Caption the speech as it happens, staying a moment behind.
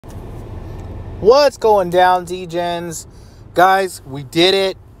What's going down, D-Gens? Guys, we did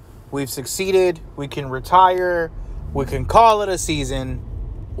it. We've succeeded. We can retire. We can call it a season.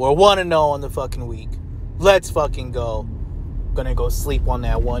 We're 1-0 on the fucking week. Let's fucking go. Gonna go sleep on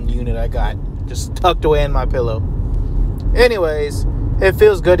that one unit I got just tucked away in my pillow. Anyways, it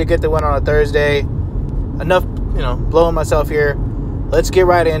feels good to get the win on a Thursday. Enough, blowing myself here. Let's get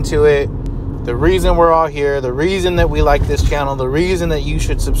right into it. The reason we're all here, the reason that we like this channel, the reason that you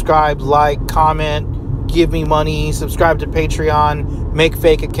should subscribe, like, comment, give me money, subscribe to Patreon, make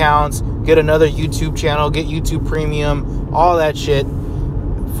fake accounts, get another YouTube channel, get YouTube Premium, all that shit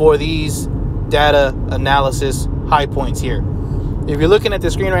for these data analysis high points here. If you're looking at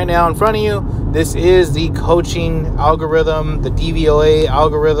the screen right now in front of you, this is the coaching algorithm, the DVOA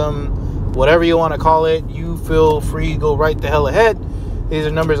algorithm, whatever you want to call it. You feel free to go right the hell ahead. These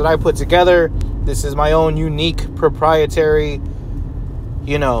are numbers that I put together. This is my own unique, proprietary,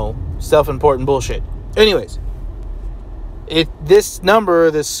 self-important bullshit. Anyways, this number,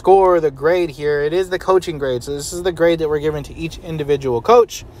 this score, the grade here, it is the coaching grade. So this is the grade that we're giving to each individual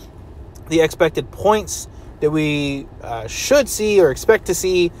coach. The expected points that we should see or expect to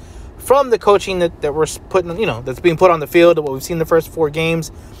see from the coaching that we're putting, that's being put on the field, what we've seen the first 4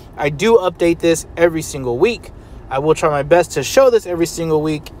 games. I do update this every single week. I will try my best to show this every single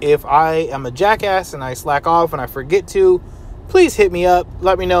week. If I am a jackass and I slack off and I forget to, please hit me up.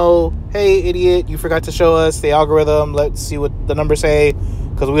 Let me know, hey, idiot, you forgot to show us the algorithm. Let's see what the numbers say,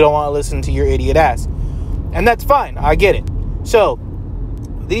 because we don't want to listen to your idiot ass. And that's fine. I get it. So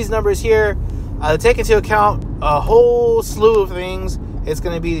these numbers here, take into account a whole slew of things. It's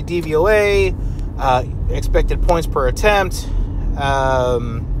going to be the DVOA, expected points per attempt,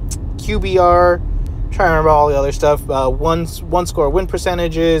 QBR, trying to remember all the other stuff, one score win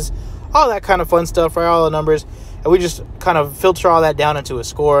percentages, all that kind of fun stuff, right? All the numbers. And we just kind of filter all that down into a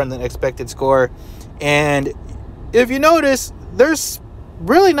score and then expected score. And if you notice, there's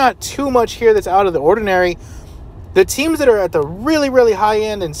really not too much here that's out of the ordinary. The teams that are at the really, really high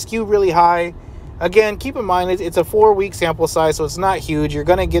end and skew really high, again, keep in mind, it's a 4-week sample size, so it's not huge. You're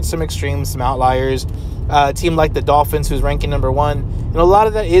going to get some extremes, some outliers. A team like the Dolphins, who's ranking number 1, and a lot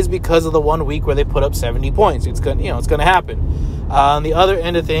of that is because of the 1 week where they put up 70 points. It's going to happen. On the other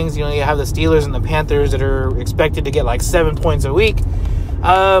end of things, you have the Steelers and the Panthers that are expected to get like 7 points a week.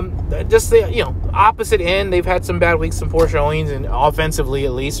 Just the opposite end, they've had some bad weeks, some poor showings, and offensively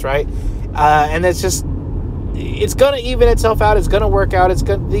at least, right? And it's going to even itself out. It's going to work out.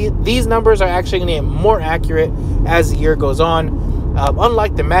 These numbers are actually going to get more accurate as the year goes on.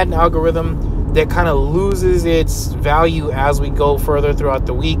 Unlike the Madden algorithm that kind of loses its value as we go further throughout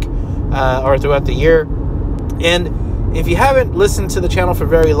the week or throughout the year. And if you haven't listened to the channel for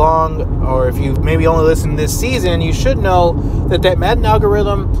very long, or if you've maybe only listened this season, you should know that Madden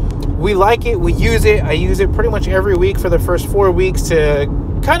algorithm, we like it, we use it. I use it pretty much every week for the first 4 weeks to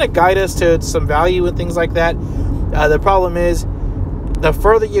kind of guide us to some value and things like that. The problem is, the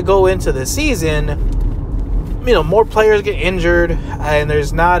further you go into the season, more players get injured, and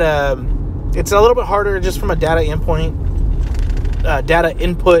there's not it's a little bit harder just from a data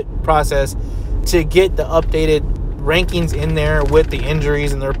input process to get the updated rankings in there with the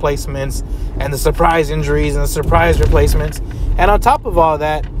injuries and the replacements and the surprise injuries and the surprise replacements. And on top of all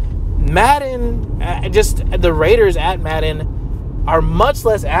that, Madden, just the raters at Madden are much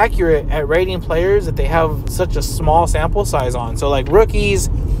less accurate at rating players that they have such a small sample size on. So like rookies,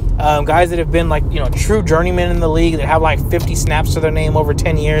 guys that have been true journeymen in the league that have 50 snaps to their name over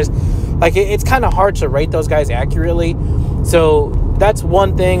 10 years. It's kind of hard to rate those guys accurately. So that's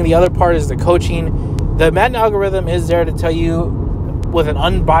one thing. The other part is the coaching. The Madden algorithm is there to tell you with an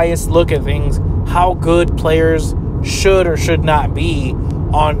unbiased look at things how good players should or should not be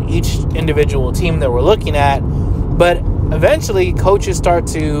on each individual team that we're looking at. But eventually coaches start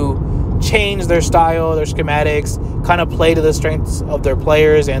to change their style, their schematics, kind of play to the strengths of their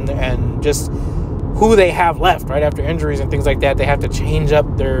players and just who they have left right after injuries and things like that. They have to change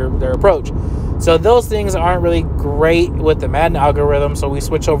up their approach. So those things aren't really great with the Madden algorithm, so we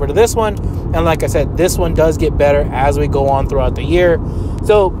switch over to this one. And like I said, this one does get better as we go on throughout the year.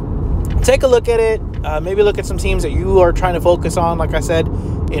 So take a look at it. Maybe look at some teams that you are trying to focus on. Like I said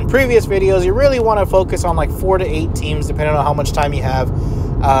in previous videos, you really want to focus on 4 to 8 teams, depending on how much time you have.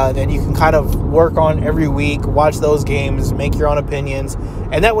 Then you can kind of work on every week, watch those games, make your own opinions.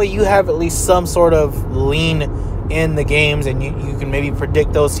 And that way you have at least some sort of lean in the games, and you can maybe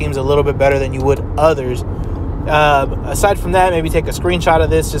predict those teams a little bit better than you would others. Aside from that, maybe take a screenshot of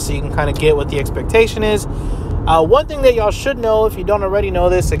this just so you can kind of get what the expectation is. One thing that y'all should know, if you don't already know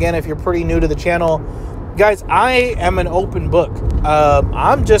this, again, if you're pretty new to the channel, guys, I am an open book.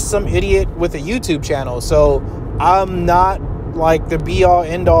 I'm just some idiot with a YouTube channel, so I'm not like the be-all,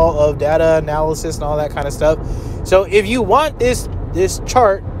 end-all of data analysis and all that kind of stuff. So if you want this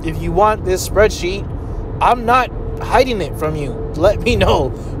chart, if you want this spreadsheet, I'm not hiding it from you. Let me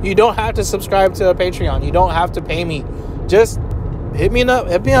know. You don't have to subscribe to a Patreon. You don't have to pay me. Just hit me up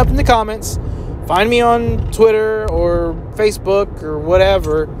in the comments. Find me on Twitter or Facebook or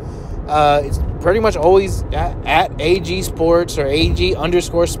whatever. It's pretty much always at AG Sports or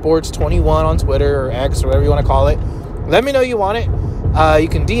AG_Sports 21 on Twitter or X or whatever you want to call it. Let me know you want it. You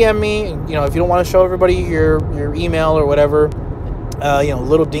can DM me. You know, if you don't want to show everybody your email or whatever,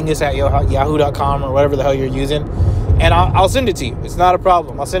 littledingus@yahoo.com or whatever the hell you're using, and I'll send it to you. It's not a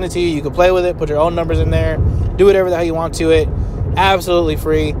problem. I'll send it to you. You can play with it, put your own numbers in there, do whatever the hell you want to it. Absolutely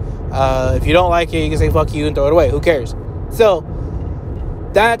free. If you don't like it, you can say fuck you and throw it away. Who cares? So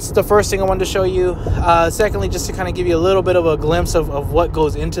that's the first thing I wanted to show you. Secondly, just to kind of give you a little bit of a glimpse of what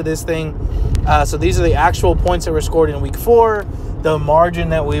goes into this thing. So these are the actual points that were scored in week 4, the margin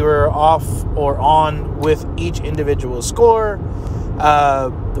that we were off or on with each individual score,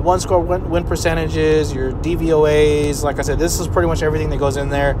 the one score win percentages, your DVOAs. Like I said, this is pretty much everything that goes in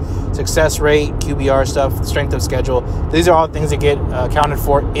there. Success rate, QBR stuff, strength of schedule. These are all things that get accounted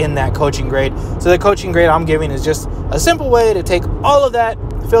for in that coaching grade. So the coaching grade I'm giving is just a simple way to take all of that,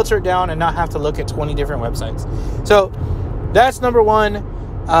 filter it down, and not have to look at 20 different websites. So that's number one.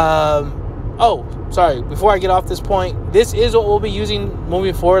 Oh, sorry. Before I get off this point, this is what we'll be using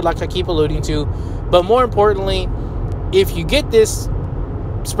moving forward, like I keep alluding to. But more importantly, if you get this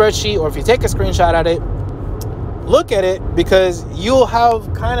spreadsheet or if you take a screenshot at it, look at it, because you'll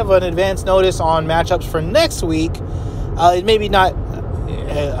have kind of an advance notice on matchups for next week. It may be not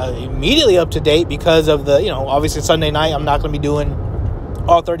immediately up to date because of the, obviously Sunday night, I'm not going to be doing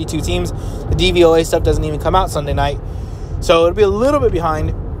all 32 teams. The DVOA stuff doesn't even come out Sunday night. So it'll be a little bit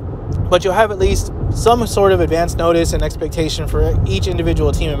behind, but you'll have at least some sort of advance notice and expectation for each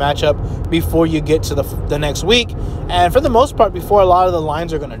individual team and matchup before you get to the next week. And for the most part, before a lot of the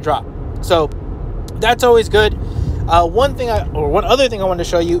lines are going to drop. So that's always good. One other thing I wanted to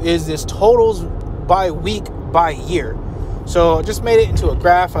show you is this totals by week, by year. So I just made it into a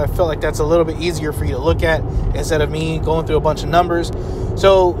graph. I feel like that's a little bit easier for you to look at instead of me going through a bunch of numbers.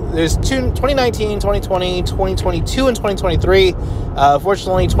 So there's 2019, 2020, 2022, and 2023.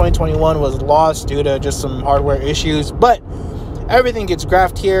 Fortunately, 2021 was lost due to just some hardware issues, but everything gets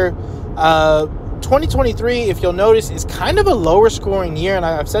graphed here. 2023, if you'll notice, is kind of a lower scoring year, and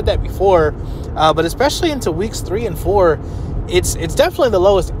I've said that before, but especially into weeks 3 and 4, it's definitely the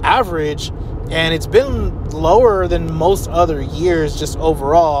lowest average, and it's been lower than most other years just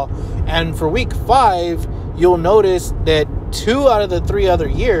overall. And for week 5, you'll notice that 2 out of the 3 other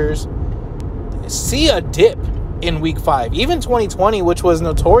years see a dip in week 5. Even 2020, which was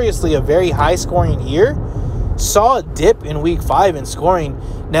notoriously a very high scoring year, saw a dip in week 5 in scoring.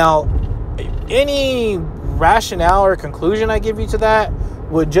 Now, any rationale or conclusion I give you to that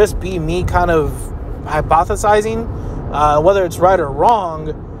would just be me kind of hypothesizing. Whether it's right or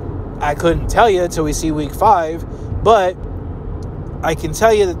wrong, I couldn't tell you until we see week 5, but I can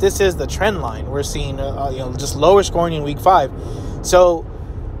tell you that this is the trend line. We're seeing, just lower scoring in week 5. So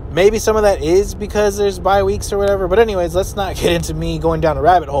maybe some of that is because there's bye weeks or whatever. But anyways, let's not get into me going down a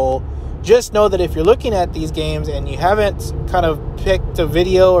rabbit hole. Just know that if you're looking at these games and you haven't kind of picked a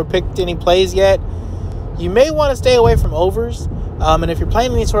video or picked any plays yet, you may want to stay away from overs. And if you're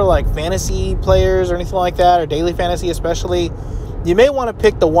playing any sort of like fantasy players or anything like that, or daily fantasy especially, you may want to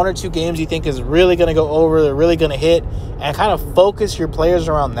pick the 1 or 2 games you think is really going to go over, they're really going to hit, and kind of focus your players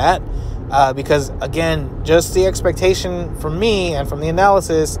around that. Because, again, just the expectation from me and from the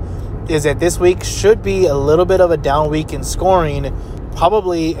analysis is that this week should be a little bit of a down week in scoring,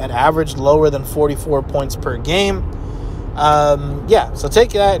 probably an average lower than 44 points per game. So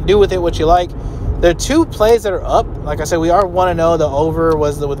take that and do with it what you like. There are 2 plays that are up. Like I said, we are 1-0. The over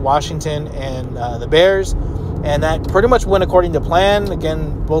was with Washington and the Bears. And that pretty much went according to plan.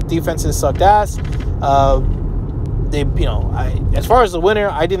 Again, both defenses sucked ass. As far as the winner,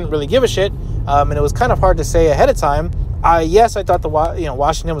 I didn't really give a shit. And it was kind of hard to say ahead of time. I thought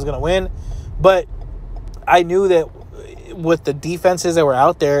Washington was going to win, but I knew that with the defenses that were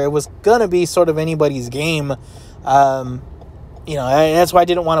out there, it was going to be sort of anybody's game. That's why I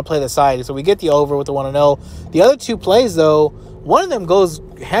didn't want to play the side. So we get the over with the 1-0. The other 2 plays, though, one of them goes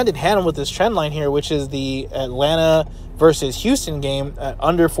hand in hand with this trend line here, which is the Atlanta versus Houston game at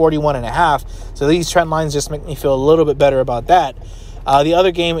under 41.5. So these trend lines just make me feel a little bit better about that. The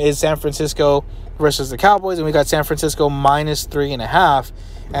other game is San Francisco versus the Cowboys, and we got San Francisco minus 3.5.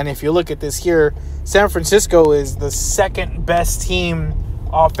 And if you look at this here, San Francisco is the second best team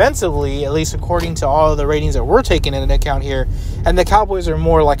offensively, at least according to all of the ratings that we're taking into account here. And the Cowboys are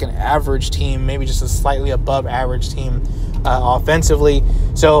more like an average team, maybe just a slightly above average team offensively.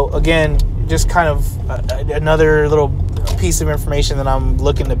 So again, just kind of another little piece of information that I'm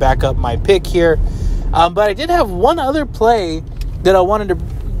looking to back up my pick here. But I did have one other play that I wanted to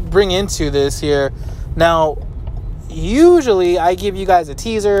bring into this here. Now, usually I give you guys a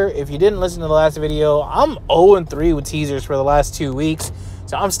teaser. If you didn't listen to the last video, I'm 0-3 with teasers for the last 2 weeks.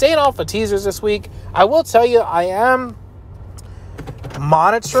 So I'm staying off of teasers this week. I will tell you, I am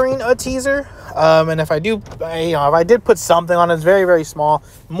monitoring a teaser. And if I do, if I did put something on, it's very, very small,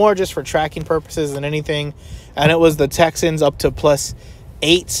 more just for tracking purposes than anything. And it was the Texans up to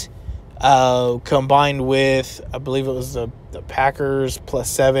 +8, combined with, I believe it was the Packers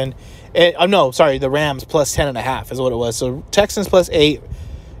 +7. The Rams +10.5 is what it was. So Texans +8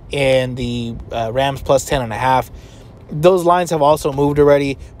 and the Rams +10.5. Those lines have also moved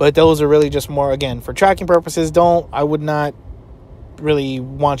already, but those are really just more, again, for tracking purposes. I would not really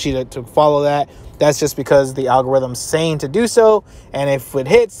want you to follow that. That's just because the algorithm's saying to do so, and if it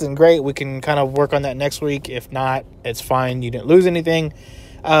hits, then great, we can kind of work on that next week. If not, it's fine, you didn't lose anything.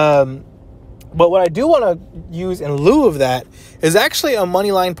 But what I do want to use in lieu of that is actually a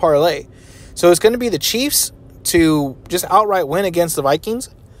Moneyline Parlay. So it's going to be the Chiefs to just outright win against the Vikings.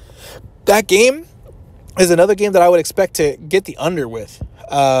 That game is another game that I would expect to get the under with.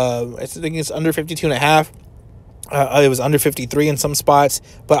 I think it's under 52.5. It was under 53 in some spots,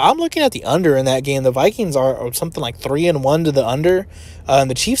 but I'm looking at the under in that game. The Vikings are something like 3-1 to the under.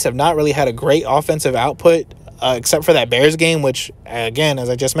 The Chiefs have not really had a great offensive output, except for that Bears game, which, again, as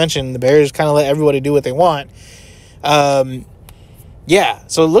I just mentioned, the Bears kind of let everybody do what they want. So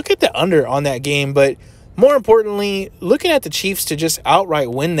look at the under on that game, but more importantly, looking at the Chiefs to just outright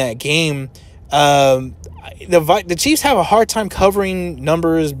win that game. The Chiefs have a hard time covering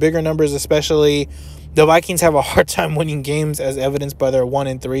numbers, bigger numbers especially. The Vikings have a hard time winning games, as evidenced by their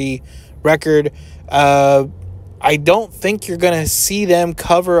 1-3 record. I don't think you're going to see them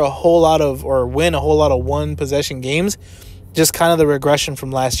cover a whole lot of, or win a whole lot of one-possession games. Just kind of the regression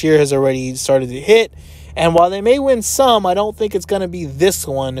from last year has already started to hit. And while they may win some, I don't think it's going to be this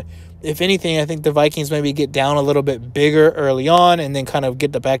one. If anything, I think the Vikings maybe get down a little bit bigger early on and then kind of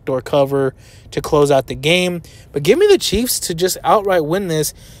get the backdoor cover to close out the game. But give me the Chiefs to just outright win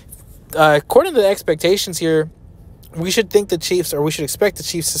this. According to the expectations here, we should expect the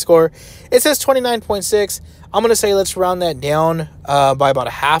Chiefs to score. It says 29.6. I'm going to say let's round that down by about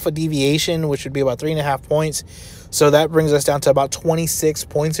a half a deviation, which would be about 3.5 points. So that brings us down to about 26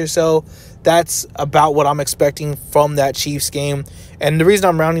 points or so. That's about what I'm expecting from that Chiefs game. And the reason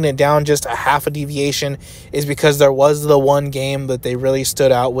I'm rounding it down just a half a deviation is because there was the one game that they really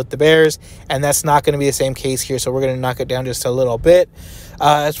stood out with the Bears, and that's not going to be the same case here. So we're going to knock it down just a little bit.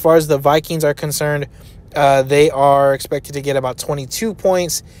 As far as the Vikings are concerned, they are expected to get about 22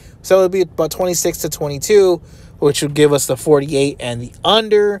 points. So it'll be about 26-22, which would give us the 48 and the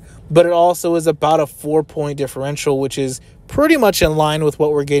under. But it also is about a 4-point differential, which is pretty much in line with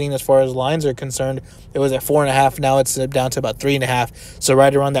what we're getting as far as lines are concerned. It was at 4.5. Now it's down to about 3.5. So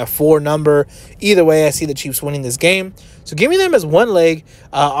right around that 4 number. Either way, I see the Chiefs winning this game. So give me them as one leg.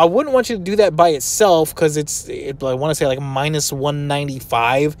 I wouldn't want you to do that by itself because I want to say like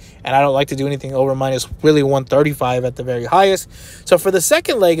 -195. And I don't like to do anything over -135 at the very highest. So for the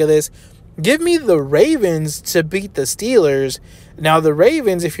second leg of this, give me the Ravens to beat the Steelers. Now, the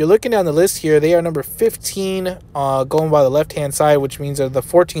Ravens, if you're looking down the list here, they are number 15 going by the left-hand side, which means they're the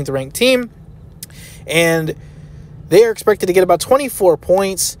 14th ranked team. And they are expected to get about 24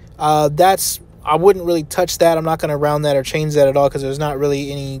 points. I wouldn't really touch that. I'm not going to round that or change that at all because there's not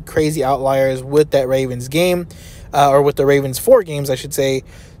really any crazy outliers with that Ravens game, or with the Ravens 4 games, I should say.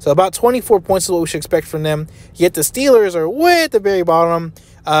 So about 24 points is what we should expect from them. Yet the Steelers are way at the very bottom.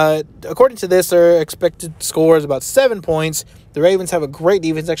 According to this, their expected score is about 7 points. The Ravens have a great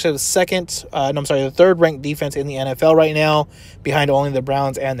defense, actually the third ranked defense in the NFL right now, behind only the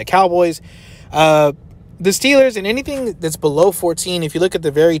Browns and the Cowboys. The Steelers, and anything that's below 14, if you look at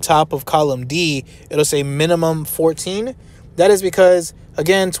the very top of column D, it'll say minimum 14. That is because,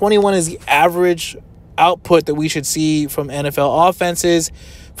 again, 21 is the average output that we should see from NFL offenses.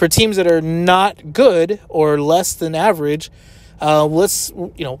 For teams that are not good or less than average,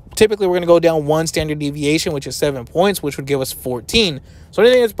 typically we're going to go down 1 standard deviation, which is 7 points, which would give us 14. So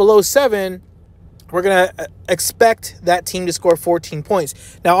anything that's below 7, we're going to expect that team to score 14 points.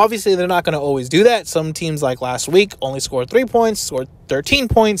 Now, obviously, they're not going to always do that. Some teams, like last week, only scored 3 points, scored 13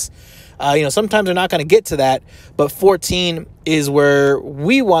 points. Sometimes they're not going to get to that, but 14 is where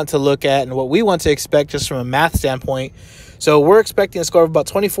we want to look at and what we want to expect just from a math standpoint. So we're expecting a score of about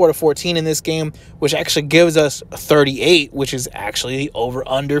 24-14 in this game, which actually gives us 38, which is actually the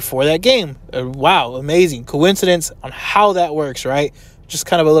over-under for that game. Wow, amazing. Coincidence on how that works, right? Just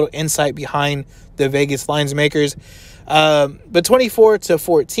kind of a little insight behind the Vegas lines makers. But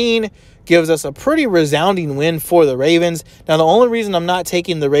 24-14 gives us a pretty resounding win for the Ravens. Now, the only reason I'm not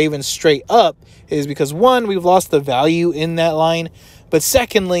taking the Ravens straight up is because, one, we've lost the value in that line. But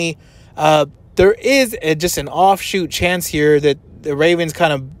secondly, there is just an offshoot chance here that the Ravens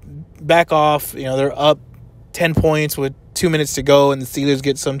kind of back off. They're up 10 points with 2 minutes to go, and the Steelers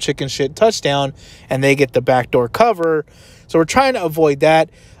get some chicken shit touchdown, and they get the backdoor cover. So we're trying to avoid that.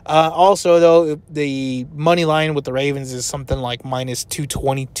 Also, though, the money line with the Ravens is something like minus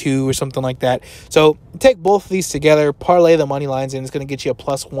 222 or something like that. So take both of these together, parlay the money lines, and it's going to get you a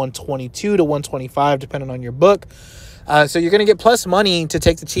plus 122 to 125, depending on your book. So you're going to get plus money to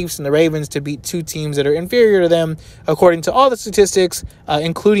take the Chiefs and the Ravens to beat two teams that are inferior to them, according to all the statistics,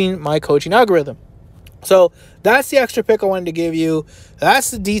 including my coaching algorithm. So that's the extra pick I wanted to give you. That's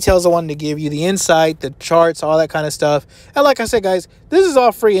the details I wanted to give you, the insight, the charts, all that kind of stuff. And like I said, guys, this is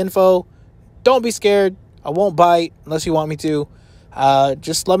all free info. Don't be scared. I won't bite unless you want me to.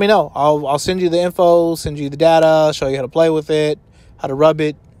 Just let me know. I'll send you the info, send you the data, show you how to play with it, how to rub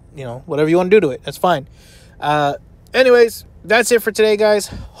it, whatever you want to do to it. That's fine. Anyways, that's it for today, guys.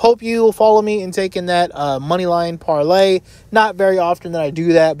 Hope you will follow me in taking that Moneyline Parlay. Not very often that I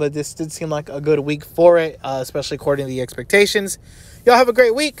do that, but this did seem like a good week for it, especially according to the expectations. Y'all have a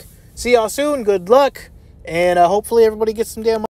great week. See y'all soon. Good luck. And hopefully everybody gets some damn money.